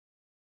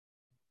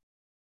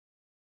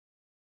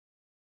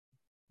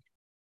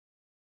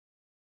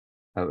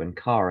Oh, and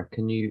Cara,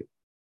 can you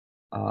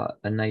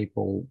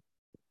enable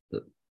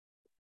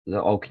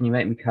oh, can you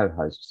make me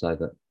co-host so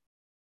that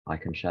I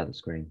can share the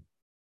screen?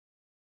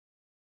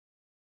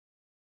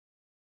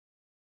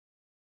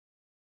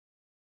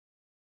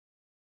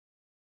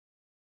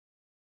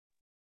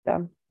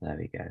 Done. There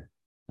we go.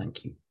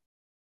 Thank you.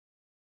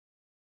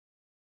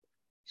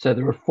 So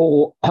there are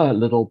four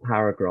little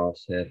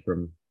paragraphs here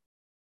from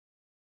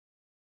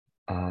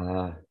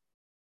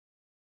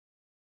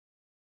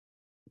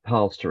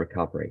Paths to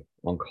Recovery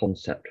on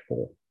concept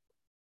 4.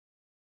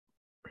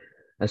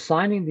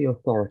 Assigning the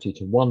authority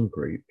to one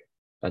group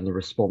and the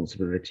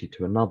responsibility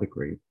to another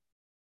group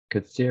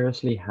could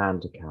seriously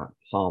handicap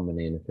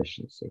harmony and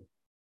efficiency.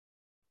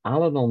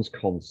 Al-Anons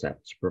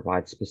concepts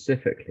provide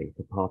specifically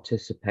for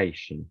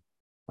participation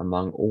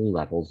among all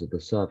levels of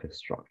the service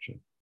structure.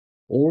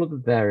 All of the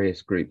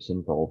various groups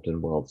involved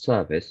in World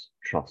Service,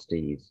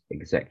 trustees,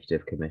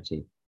 executive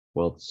committee,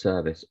 World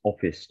Service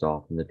office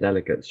staff, and the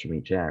delegates from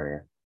each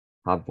area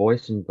have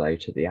voice and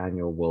vote at the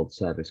annual World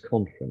Service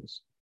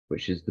Conference,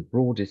 which is the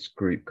broadest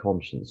group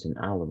conscience in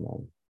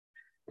Al-Anon.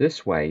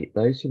 This way,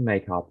 those who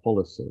make our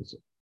policies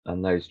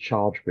and those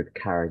charged with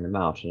carrying them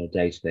out on a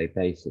day-to-day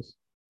basis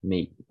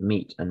meet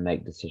and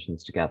make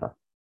decisions together.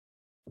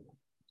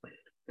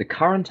 The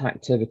current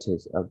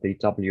activities of the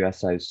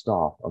WSO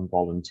staff and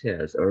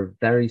volunteers are a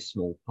very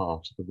small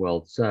part of the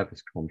World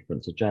Service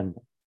Conference agenda.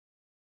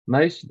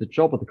 Most of the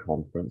job of the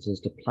conference is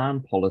to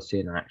plan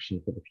policy and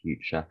action for the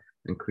future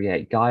and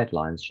create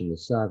guidelines from the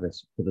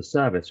service for the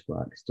service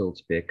work still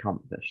to be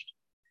accomplished.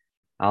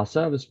 Our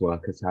service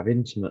workers have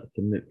intimate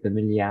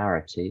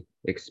familiarity,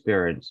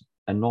 experience,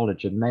 and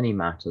knowledge of many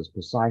matters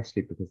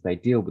precisely because they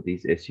deal with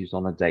these issues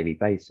on a daily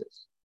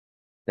basis.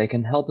 They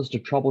can help us to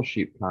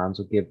troubleshoot plans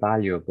or give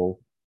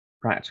valuable,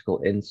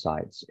 practical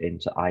insights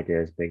into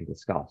ideas being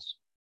discussed.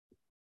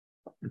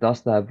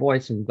 Thus, their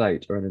voice and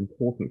vote are an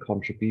important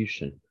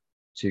contribution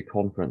to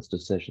conference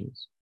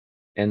decisions.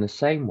 In the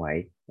same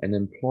way, an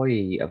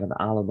employee of an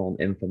Al-Anon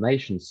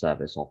Information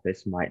Service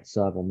office might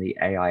serve on the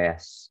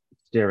AIS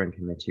steering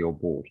committee or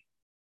board.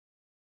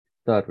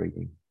 Third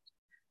reading.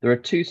 There are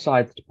two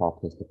sides to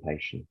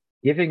participation,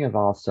 giving of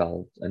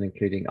ourselves and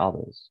including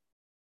others.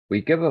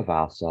 We give of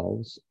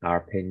ourselves, our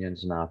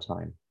opinions and our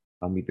time,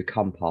 and we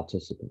become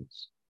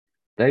participants.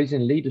 Those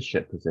in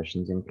leadership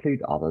positions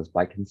include others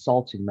by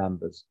consulting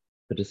members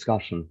for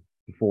discussion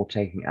before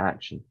taking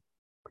action.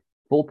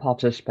 Full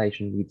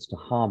participation leads to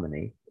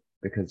harmony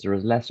because there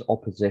is less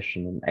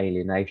opposition and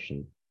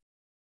alienation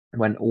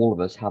when all of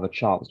us have a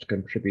chance to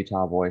contribute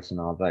our voice and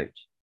our vote.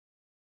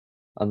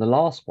 And the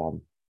last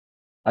one,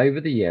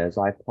 over the years,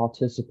 I've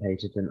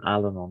participated in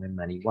Al-Anon in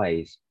many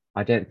ways.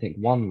 I don't think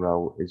one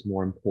role is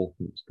more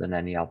important than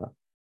any other.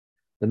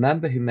 The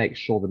member who makes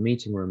sure the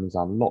meeting room is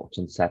unlocked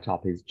and set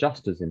up is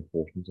just as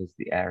important as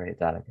the area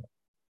delegate.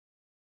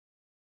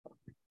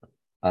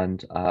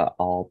 And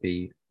I'll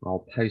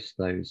post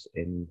those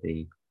in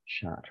the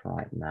chat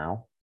right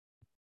now.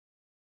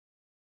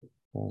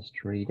 First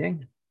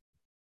reading.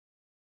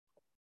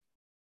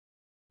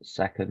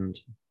 Second.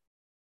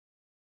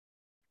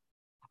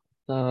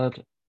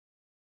 Third.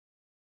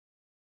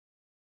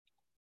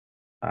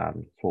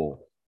 And fourth.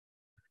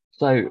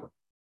 So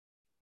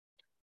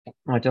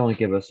I don't want to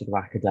give a sort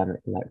of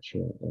academic lecture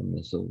on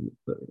this,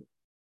 but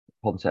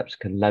concepts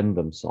can lend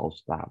themselves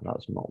to that.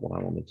 That's not what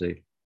I want to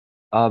do.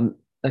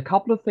 A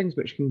couple of things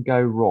which can go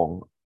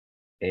wrong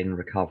in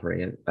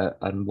recovery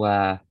and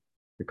where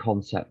the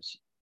concepts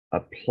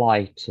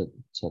apply to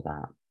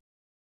that.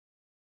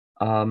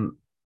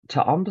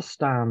 To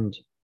understand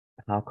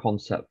how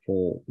concept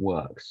 4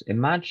 works,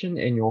 imagine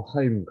in your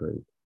home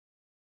group,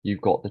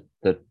 you've got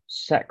the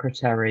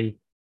secretary,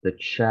 the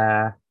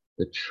chair,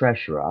 the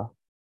treasurer,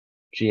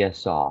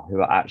 GSR, who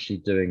are actually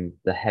doing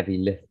the heavy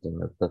lifting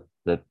of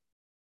the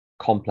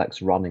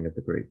complex running of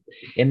the group.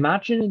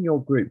 Imagine in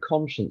your group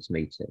conscience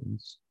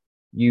meetings,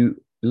 you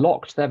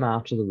locked them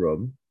out of the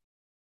room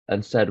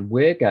and said,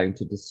 we're going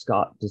to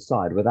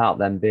decide without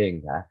them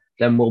being there,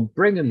 then we'll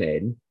bring them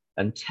in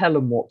and tell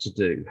them what to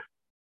do.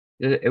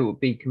 It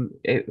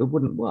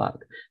wouldn't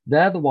work.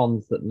 They're the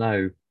ones that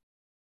know,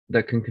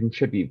 that can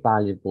contribute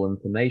valuable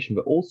information,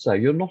 but also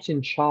you're not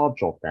in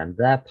charge of them.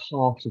 They're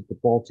part of the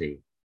body.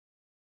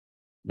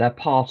 They're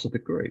part of the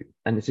group.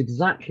 And it's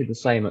exactly the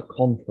same at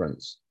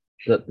conference,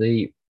 that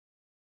the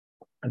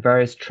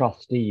various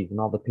trustees and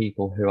other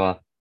people who are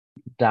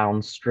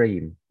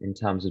downstream in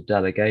terms of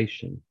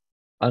delegation,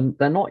 and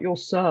they're not your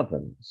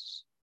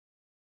servants.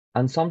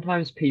 And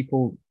sometimes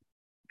people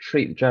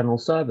treat the General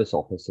Service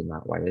Office in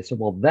that way. They say,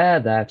 well, they're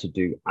there to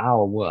do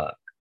our work,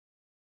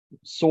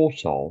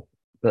 sort of,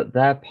 but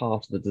they're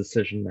part of the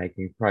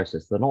decision-making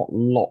process. They're not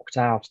locked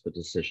out of the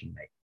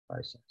decision-making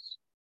process.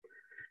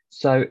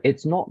 So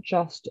it's not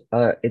just,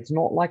 it's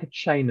not like a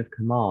chain of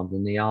command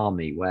in the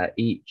army where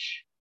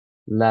each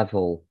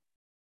level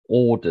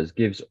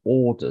gives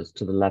orders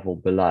to the level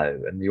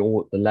below, and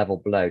the level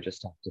below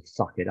just have to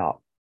suck it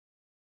up.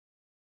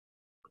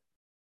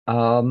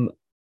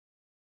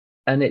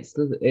 And it's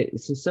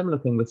a similar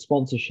thing with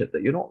sponsorship,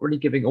 that you're not really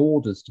giving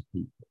orders to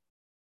people.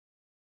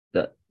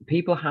 that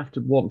people have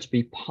to want to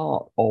be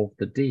part of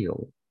the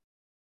deal.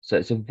 So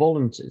it's a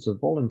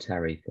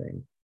voluntary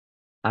thing,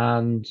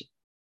 and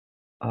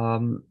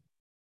um,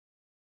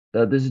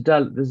 there's a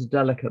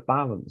delicate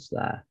balance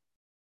there.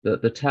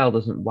 The tail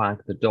doesn't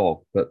wag the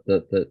dog, but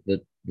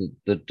the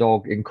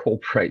dog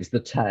incorporates the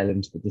tail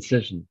into the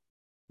decision,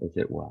 as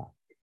it were.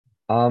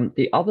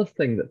 The other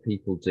thing that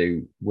people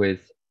do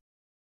with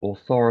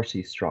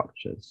authority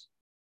structures,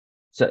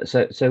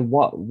 so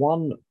what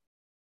one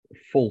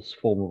false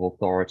form of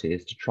authority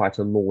is to try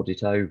to lord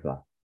it over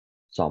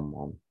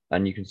someone,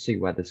 and you can see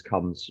where this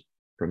comes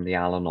from the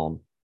Al-Anon,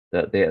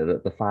 that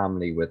the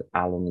family with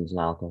Al-Anons and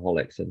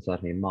alcoholics, and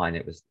certainly in mine,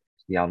 it was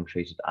the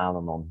untreated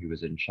Al-Anon who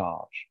was in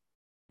charge,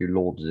 who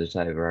lorded it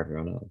over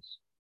everyone else.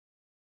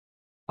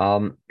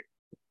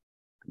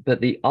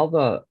 But the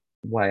other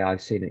way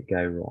I've seen it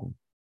go wrong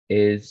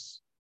is,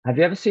 have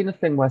you ever seen a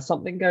thing where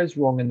something goes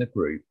wrong in the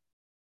group?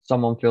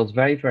 Someone feels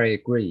very, very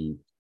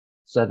aggrieved.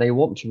 So they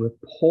want to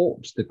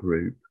report the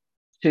group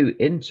to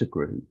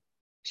intergroup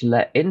to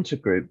let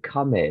intergroup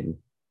come in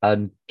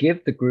and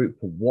give the group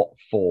what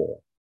for.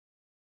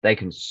 They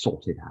can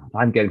sort it out.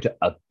 I'm going to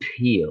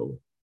appeal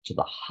to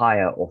the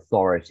higher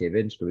authority of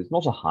intergroup. It's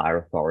not a higher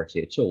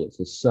authority at all. It's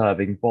a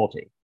serving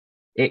body.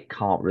 It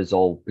can't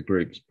resolve the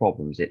group's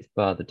problems. It's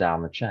further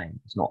down the chain.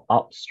 It's not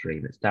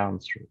upstream, it's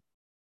downstream.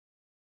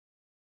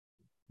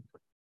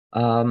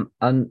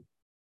 And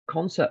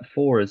concept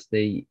 4 is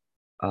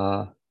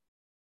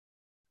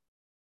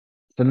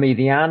for me,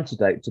 the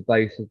antidote to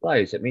both of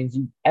those. It means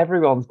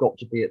everyone's got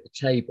to be at the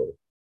table.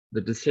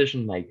 The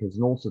decision makers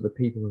and also the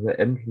people who are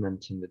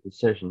implementing the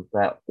decisions,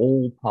 they're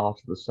all part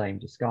of the same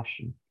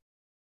discussion.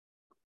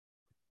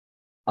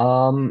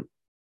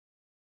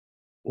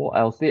 What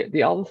else?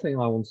 The other thing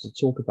I wanted to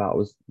talk about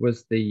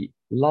was the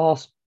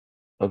last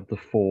of the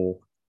four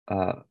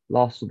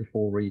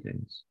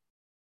readings,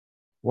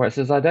 where it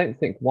says, I don't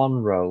think one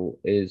role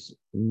is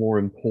more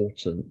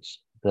important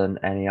than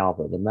any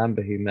other. The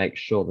member who makes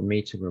sure the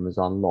meeting room is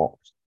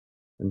unlocked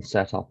and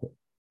set up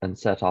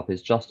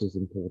is just as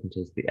important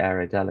as the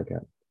area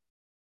delegate.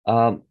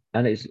 And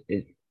I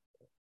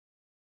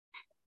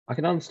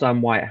can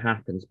understand why it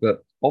happens,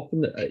 but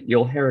often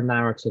you'll hear a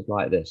narrative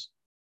like this.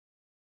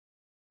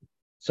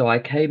 So I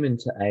came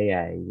into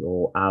AA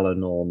or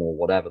Al-Anon or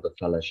whatever the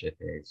fellowship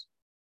is,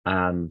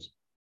 and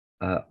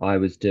I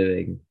was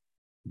doing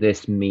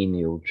this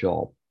menial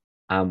job.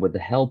 And with the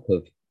help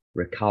of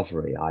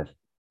recovery, I've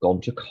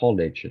gone to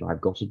college and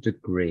I've got a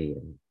degree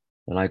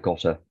and I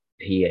got a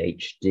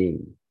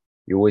PhD.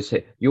 You always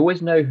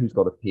know who's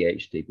got a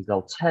PhD because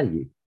they'll tell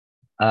you.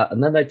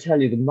 And then they tell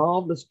you the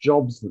marvelous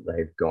jobs that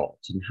they've got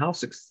and how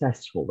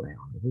successful they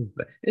are.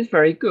 It's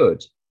very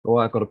good.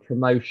 Or I got a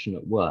promotion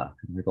at work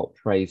and I got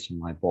praise from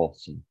my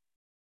boss and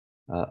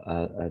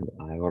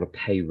I got a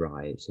pay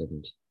rise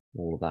and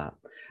all of that.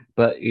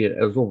 But it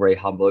was all very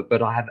humble.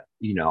 But I have,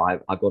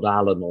 I've got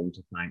Al-Anon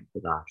to thank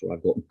for that, or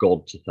I've got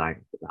God to thank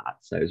for that.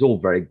 So it's all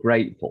very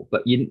grateful.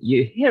 But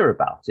you hear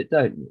about it,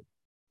 don't you?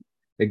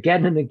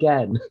 Again and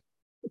again.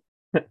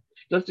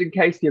 Just in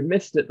case you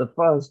missed it the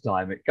first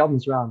time, it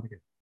comes round again.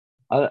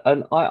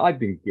 And I've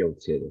been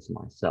guilty of this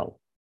myself.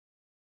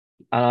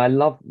 And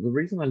the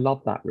reason I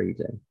love that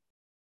reading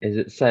is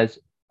it says,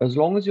 as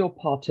long as you're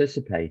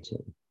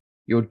participating,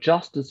 you're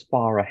just as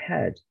far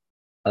ahead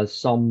as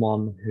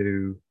someone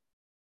who,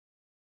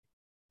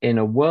 in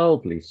a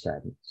worldly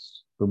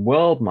sense, the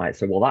world might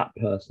say, well, that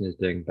person is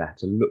doing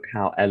better. Look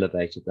how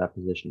elevated their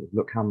position is.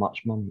 Look how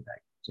much money they're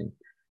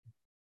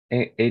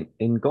getting.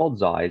 In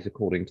God's eyes,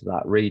 according to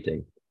that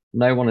reading,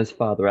 no one is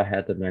further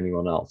ahead than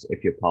anyone else.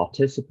 If you're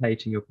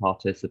participating, you're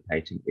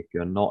participating. If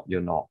you're not,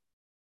 you're not.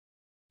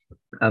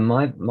 And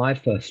my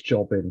first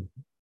job in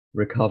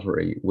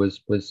recovery was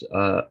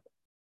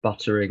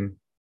buttering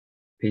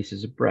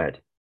pieces of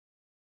bread.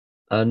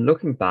 And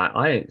looking back,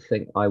 I don't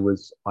think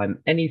I'm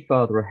any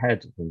further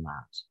ahead than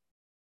that,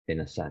 in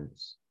a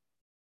sense.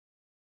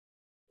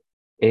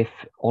 If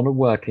on a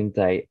working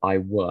day I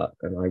work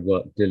and I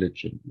work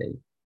diligently,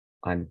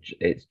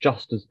 it's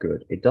just as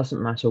good. It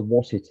doesn't matter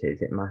what it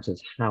is, it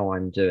matters how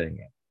I'm doing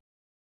it.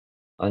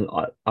 And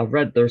I've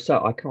read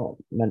I can't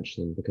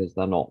mention them because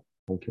they're not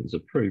conference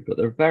approved, but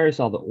there are various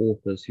other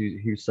authors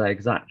who say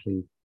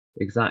exactly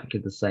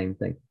the same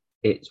thing.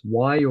 It's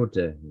why you're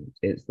doing it.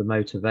 It's the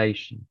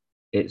motivation.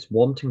 It's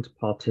wanting to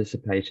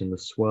participate in the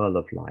swirl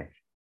of life.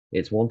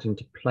 It's wanting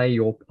to play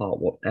your part,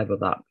 whatever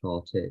that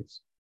part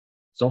is.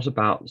 It's not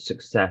about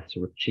success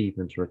or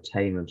achievement or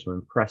attainment or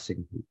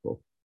impressing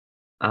people.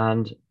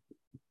 And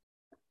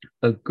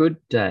a good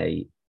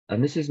day,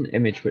 and this is an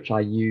image which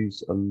I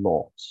use a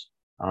lot,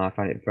 and I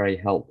find it very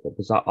helpful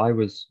because I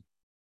was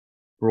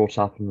brought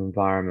up in an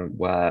environment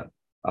where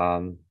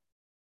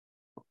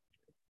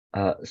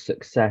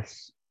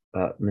success,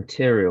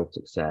 material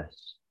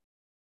success,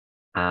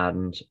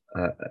 and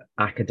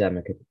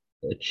academic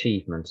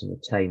achievement and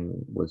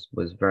attainment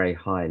was very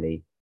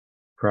highly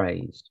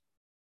praised.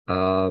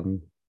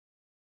 And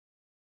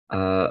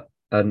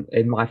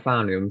in my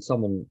family, when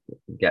someone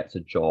gets a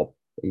job,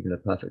 even a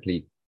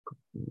perfectly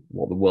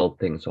what the world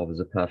thinks of as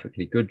a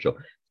perfectly good job.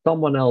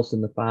 Someone else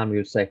in the family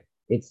would say,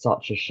 it's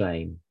such a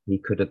shame. He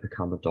could have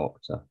become a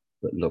doctor,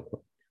 but look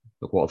what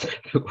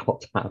look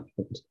what's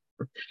happened.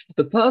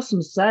 The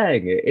person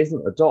saying it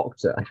isn't a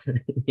doctor,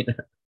 you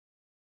know,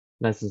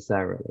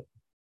 necessarily.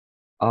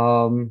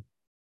 Um,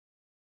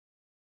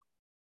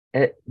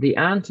 the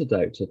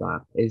antidote to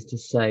that is to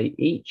say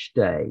each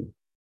day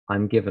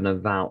I'm given a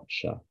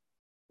voucher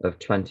of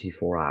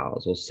 24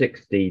 hours or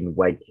 16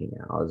 waking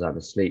hours. I'm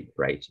asleep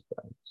for 8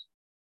 of those.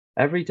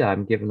 Every day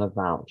I'm given a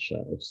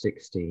voucher of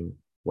 16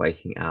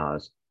 waking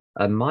hours.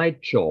 And my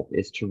job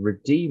is to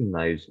redeem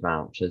those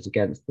vouchers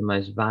against the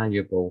most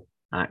valuable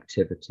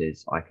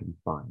activities I can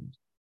find.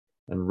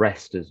 And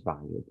rest is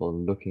valuable,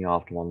 and looking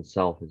after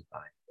oneself is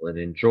valuable, and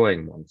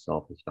enjoying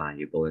oneself is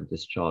valuable, and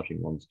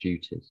discharging one's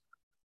duties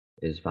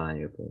is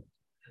valuable.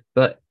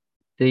 But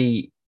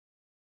the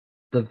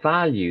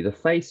value, the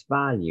face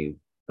value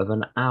of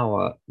an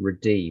hour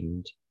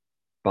redeemed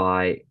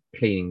by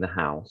cleaning the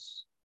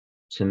house,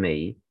 to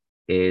me,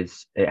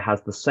 is it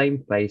has the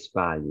same face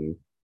value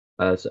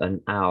as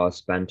an hour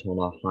spent on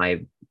a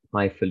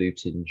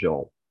highfalutin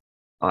job.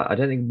 I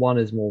don't think one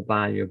is more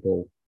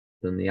valuable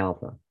than the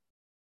other.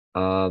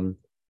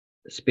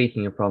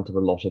 Speaking in front of a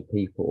lot of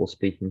people or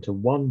speaking to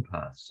one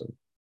person,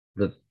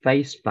 the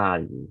face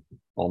value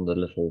on the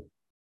little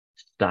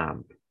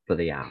stamp for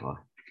the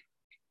hour,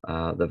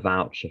 the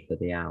voucher for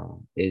the hour,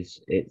 it's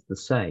the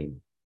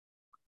same.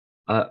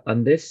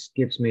 And this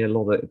gives me a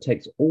lot of, it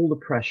takes all the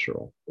pressure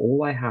off.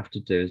 All I have to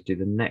do is do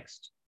the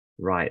next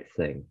right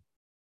thing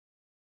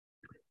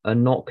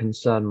and not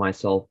concern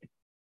myself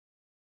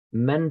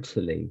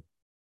mentally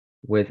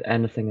with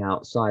anything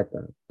outside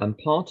that. And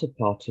part of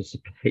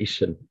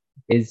participation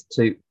is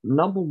to,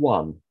 number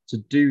one, to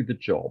do the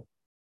job.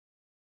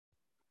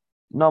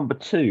 Number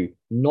two,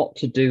 not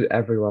to do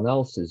everyone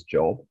else's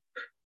job.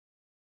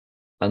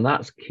 And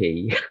that's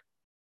key.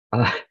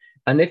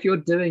 And if you're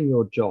doing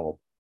your job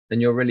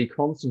and you're really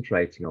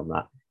concentrating on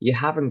that, you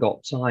haven't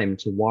got time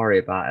to worry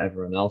about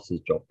everyone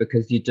else's job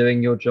because you're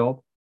doing your job.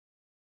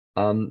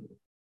 A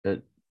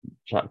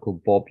chap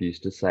called Bob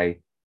used to say,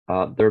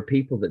 there are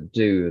people that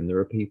do and there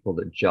are people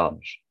that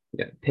judge.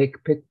 Yeah, pick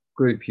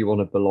group you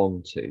want to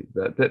belong to,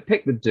 but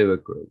pick the doer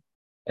group.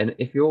 And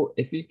if you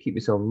keep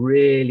yourself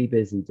really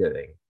busy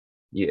doing,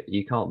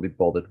 you can't be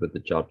bothered with the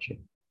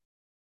judging.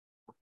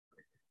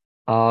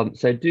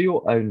 So do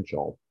your own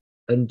job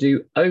and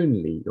do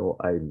only your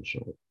own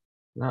job.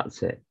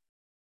 That's it.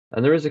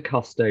 And there is a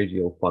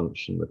custodial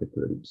function with a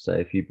group. So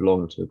if you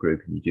belong to a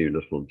group and you do a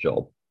little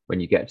job, when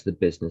you get to the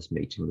business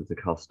meeting, there's a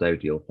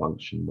custodial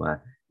function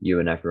where you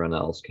and everyone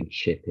else can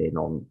chip in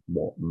on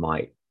what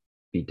might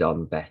be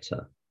done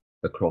better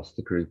across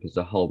the group as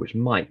a whole, which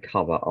might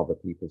cover other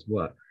people's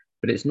work.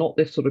 But it's not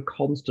this sort of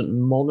constant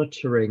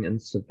monitoring and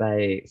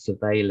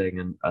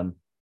surveilling and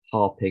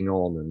harping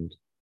on, and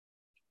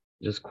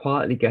just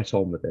quietly get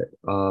on with it.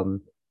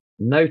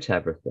 Note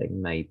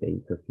everything,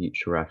 maybe, for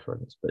future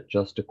reference, but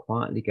just to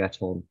quietly get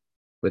on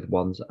with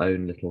one's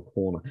own little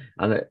corner.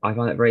 And I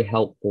find it very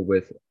helpful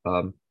with,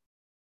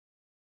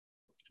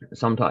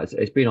 sometimes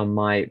it's been on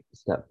my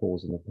step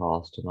fours in the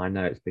past, and I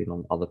know it's been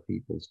on other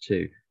people's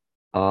too.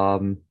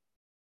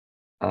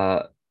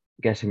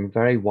 Getting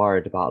very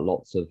worried about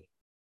lots of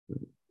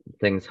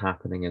things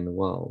happening in the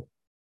world.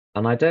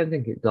 And I don't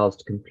think it does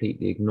to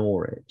completely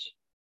ignore it,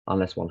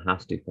 unless one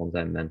has to for one's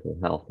own mental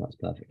health. That's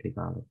perfectly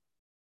valid.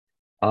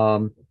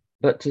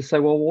 But to say,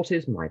 well, what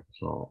is my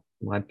part?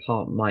 My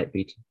part might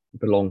be to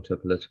belong to a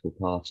political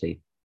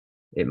party.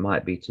 It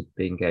might be to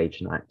be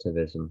engaged in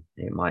activism.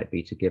 It might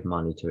be to give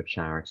money to a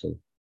charity.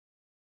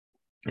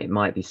 It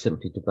might be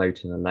simply to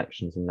vote in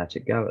elections and let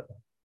it go at that.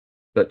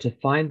 But to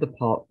find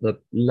the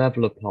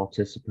level of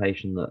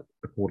participation that,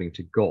 according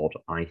to God,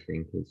 I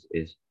think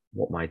is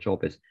what my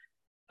job is,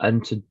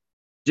 and to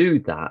do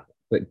that,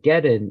 but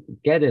get in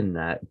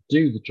there,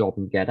 do the job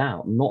and get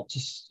out, not to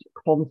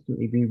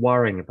constantly be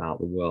worrying about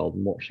the world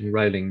and watching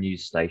rolling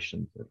news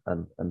stations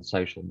and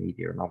social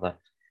media and other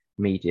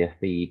media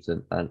feeds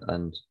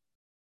and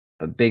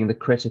being the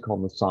critic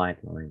on the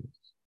sidelines.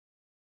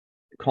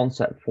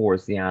 Concept 4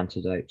 is the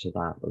antidote to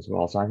that as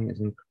well. So I think it's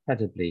an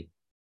incredibly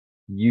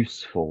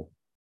useful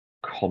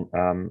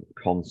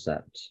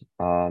concept.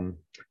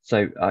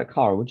 So,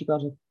 Cara, would you be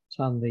able to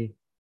turn the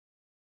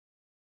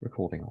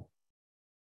recording off?